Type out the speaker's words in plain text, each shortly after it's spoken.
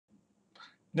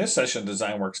In this session of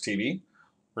DezignWorks TV,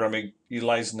 we're going to be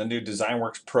utilizing the new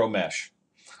DezignWorks PRO MESH.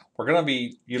 We're going to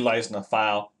be utilizing a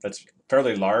file that's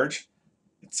fairly large.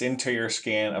 It's interior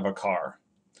scan of a car.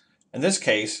 In this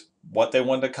case, what they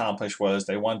wanted to accomplish was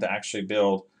they wanted to actually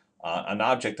build an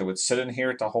object that would sit in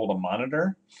here to hold a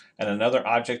monitor and another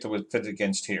object that would fit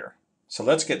against here. So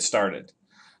let's get started.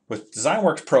 With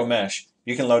DezignWorks PRO MESH,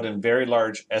 you can load in very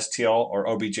large STL or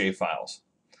OBJ files.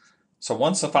 So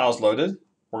once the file is loaded,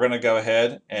 we're going to go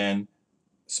ahead and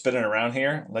spin it around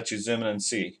here and let you zoom in and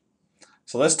see.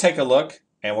 So let's take a look,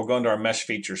 and we'll go into our Mesh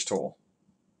Features tool.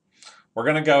 We're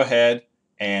going to go ahead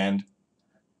and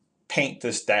paint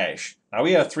this dash. Now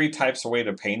we have three types of way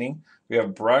to painting. We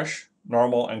have brush,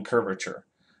 normal, and curvature.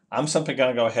 I'm simply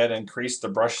going to go ahead and increase the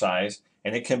brush size,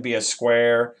 and it can be a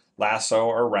square, lasso,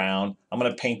 or round. I'm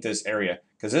going to paint this area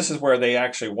because this is where they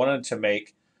actually wanted to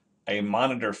make a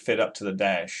monitor fit up to the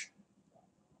dash.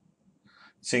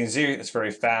 So you can see it's very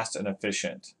fast and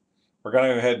efficient. We're going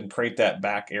to go ahead and create that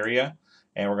back area,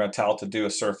 and we're going to tell it to do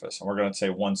a surface, and we're going to say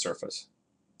one surface.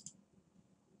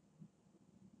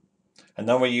 And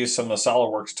then we use some of the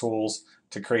SolidWorks tools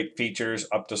to create features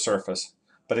up to surface.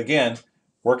 But again,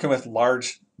 working with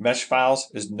large mesh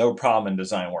files is no problem in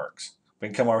DezignWorks. We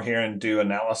can come over here and do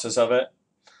analysis of it.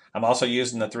 I'm also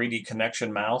using the 3D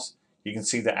connection mouse. You can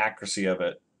see the accuracy of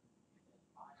it.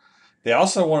 They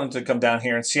also wanted to come down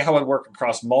here and see how it would work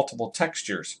across multiple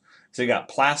textures. So you got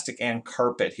plastic and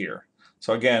carpet here.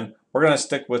 So again, we're going to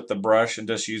stick with the brush and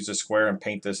just use the square and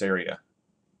paint this area.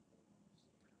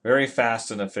 Very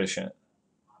fast and efficient.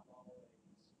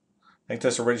 I think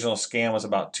this original scan was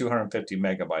about 250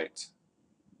 megabytes.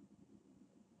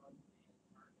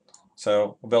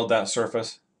 So we'll build that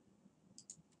surface.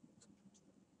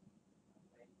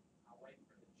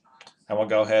 And we'll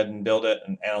go ahead and build it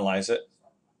and analyze it.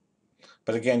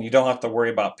 But again, you don't have to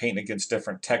worry about painting against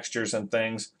different textures and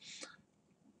things.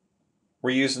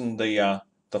 We're using the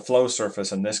flow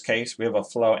surface in this case. We have a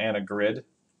flow and a grid.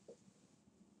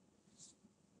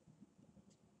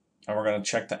 And we're going to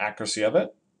check the accuracy of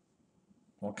it.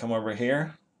 We'll come over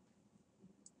here.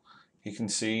 You can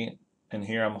see in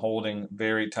here I'm holding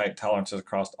very tight tolerances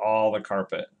across all the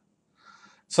carpet.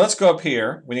 So let's go up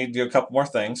here. We need to do a couple more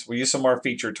things. We use some more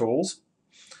feature tools.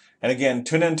 And again,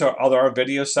 tune into our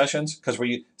video sessions because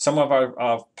some of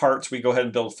our parts we go ahead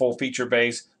and build full feature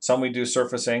base. Some we do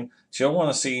surfacing. So you'll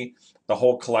want to see the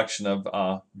whole collection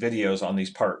of videos on these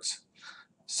parts.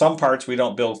 Some parts we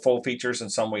don't build full features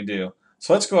and some we do.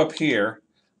 So let's go up here.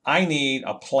 I need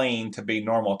a plane to be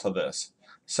normal to this.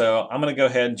 So I'm going to go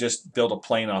ahead and just build a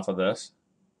plane off of this.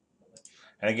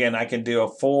 And again, I can do a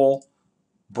full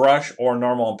brush or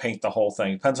normal and paint the whole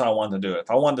thing. Depends on how I want to do it.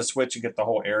 If I wanted to switch and get the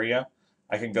whole area,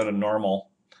 I can go to normal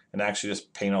and actually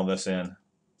just paint all this in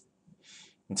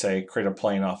and say create a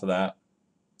plane off of that.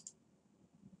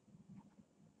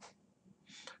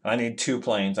 And I need two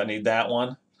planes. I need that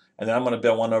one, and then I'm going to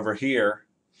build one over here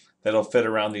that'll fit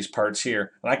around these parts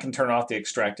here. And I can turn off the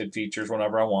extracted features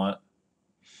whenever I want.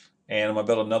 And I'm going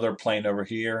to build another plane over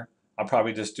here. I'll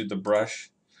probably just do the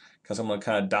brush because I'm going to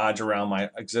kind of dodge around my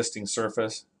existing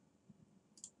surface.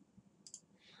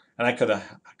 And I could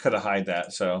have hide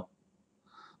that, so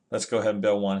let's go ahead and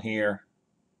build one here.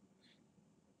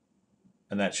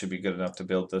 And that should be good enough to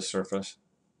build this surface.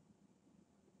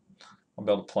 I'll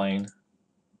build a plane.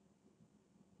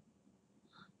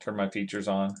 Turn my features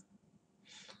on.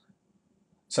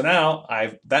 So now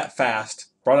I've that fast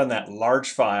brought in that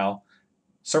large file,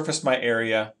 surfaced my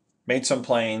area, made some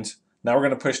planes. Now we're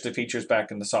going to push the features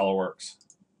back into SolidWorks.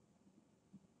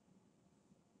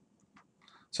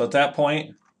 So at that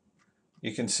point,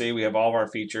 you can see we have all of our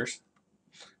features.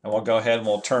 And we'll go ahead and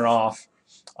we'll turn off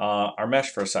our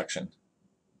mesh for a section.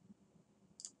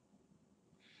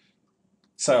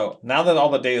 So now that all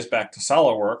the data is back to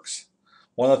SolidWorks,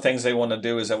 one of the things they want to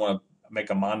do is they want to make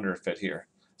a monitor fit here.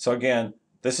 So again,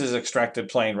 this is extracted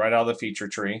plane right out of the feature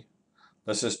tree.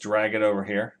 Let's just drag it over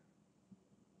here.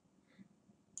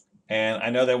 And I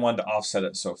know they wanted to offset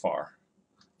it so far.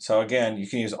 So again, you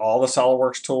can use all the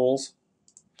SolidWorks tools.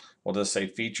 We'll just say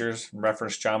features,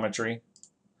 reference geometry.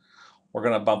 We're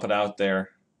going to bump it out there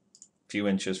a few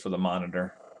inches for the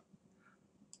monitor.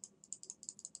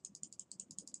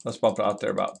 Let's bump it out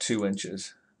there about 2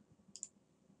 inches.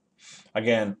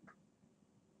 Again,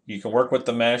 you can work with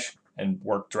the mesh and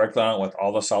work directly on it with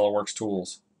all the SolidWorks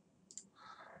tools.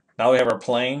 Now we have our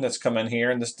plane that's come in here,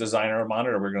 and this designer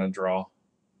monitor we're going to draw.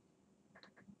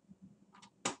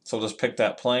 So we'll just pick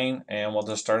that plane and we'll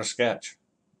just start a sketch.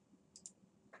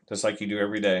 Just like you do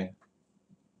every day.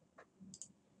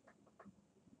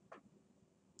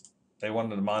 They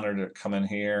wanted the monitor to come in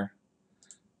here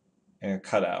and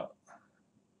cut out.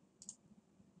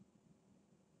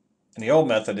 And the old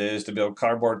method is to build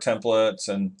cardboard templates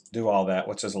and do all that,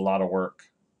 which is a lot of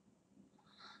work.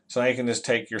 So now you can just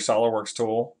take your SolidWorks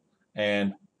tool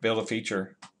and build a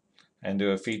feature and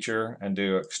do a feature and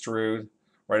do extrude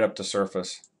right up to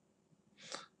surface.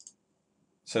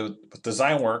 So with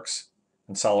DezignWorks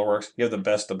and SolidWorks, you have the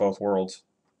best of both worlds.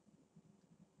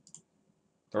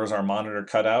 There was our monitor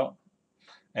cutout,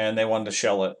 and they wanted to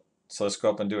shell it. So let's go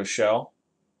up and do a shell.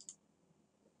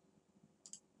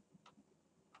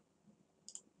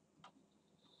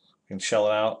 You can shell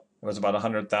it out. It was about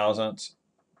 100 thousandths.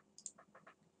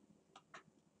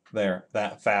 There,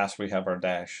 that fast we have our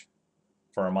dash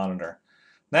for our monitor.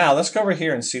 Now let's go over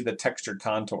here and see the textured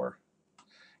contour.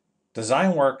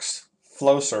 DezignWorks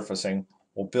flow surfacing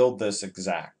will build this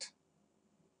exact.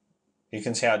 You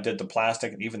can see how it did the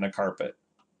plastic and even the carpet.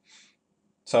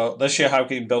 So let's show you how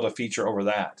we can build a feature over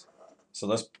that. So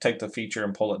let's take the feature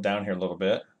and pull it down here a little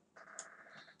bit.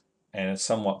 And it's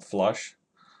somewhat flush.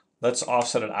 Let's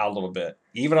offset it out a little bit.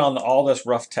 Even on all this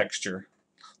rough texture,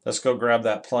 let's go grab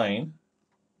that plane.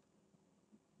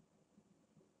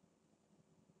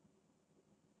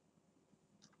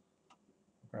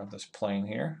 Grab this plane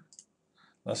here.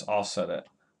 Let's offset it.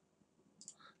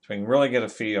 So we can really get a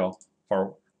feel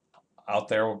for out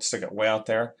there, we'll stick it way out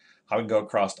there, how we can go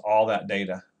across all that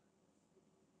data.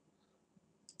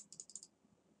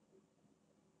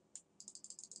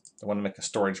 They want to make a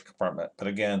storage compartment, but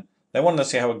again, they wanted to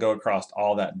see how it would go across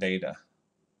all that data.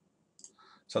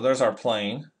 So there's our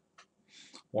plane.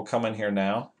 We'll come in here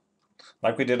now,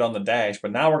 like we did on the dash,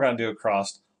 but now we're going to do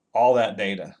across all that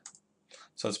data.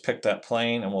 So let's pick that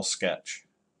plane and we'll sketch.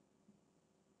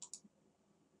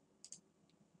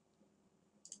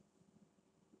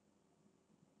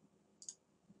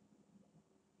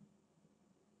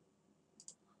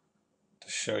 To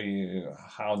show you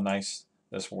how nice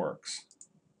this works.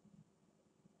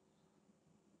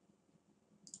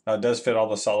 Now it does fit all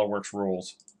the SolidWorks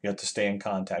rules. You have to stay in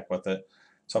contact with it.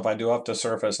 So if I do up to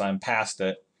surface and I'm past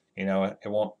it, you know, it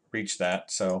won't reach that.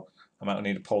 So I might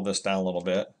need to pull this down a little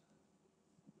bit.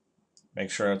 Make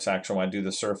sure it's actually, when I do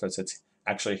the surface, it's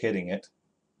actually hitting it.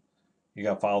 You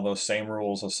got to follow those same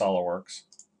rules of SolidWorks.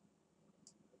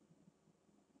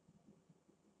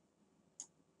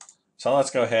 So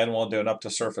let's go ahead and we'll do an up to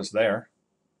surface there.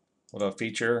 We'll do a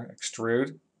feature,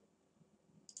 extrude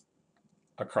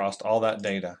across all that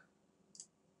data.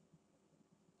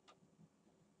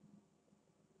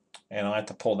 And I have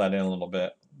to pull that in a little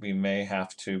bit. We may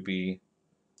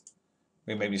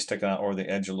be sticking out over the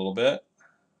edge a little bit.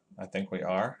 I think we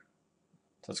are.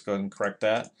 Let's go ahead and correct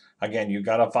that. Again, you've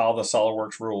got to follow the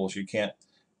SolidWorks rules. You can't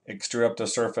extrude up the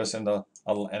surface into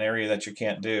an area that you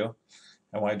can't do.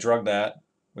 And when I drug that,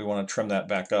 we want to trim that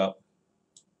back up.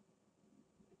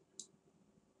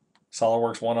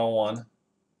 SolidWorks 101.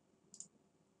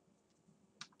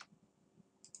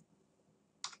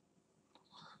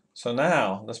 So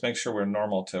now, let's make sure we're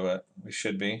normal to it. We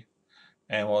should be.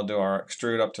 And we'll do our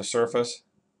extrude up to surface.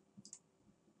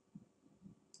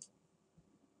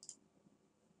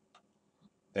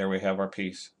 There we have our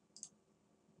piece.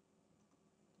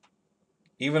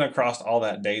 Even across all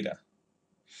that data.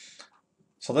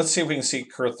 So let's see if we can see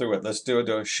curve through it. Let's do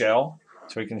a shell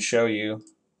so we can show you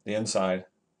the inside.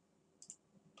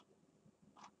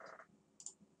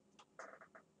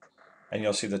 And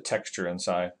you'll see the texture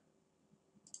inside.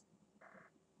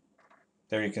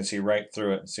 There you can see right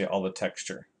through it and see all the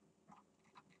texture.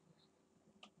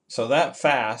 So that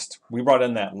fast, we brought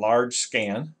in that large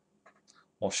scan.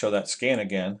 We'll show that scan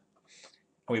again.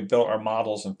 And we built our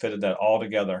models and fitted that all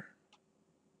together.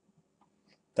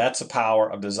 That's the power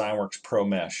of DezignWorks Pro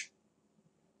Mesh.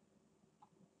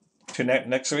 Tune in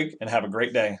next week and have a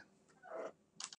great day.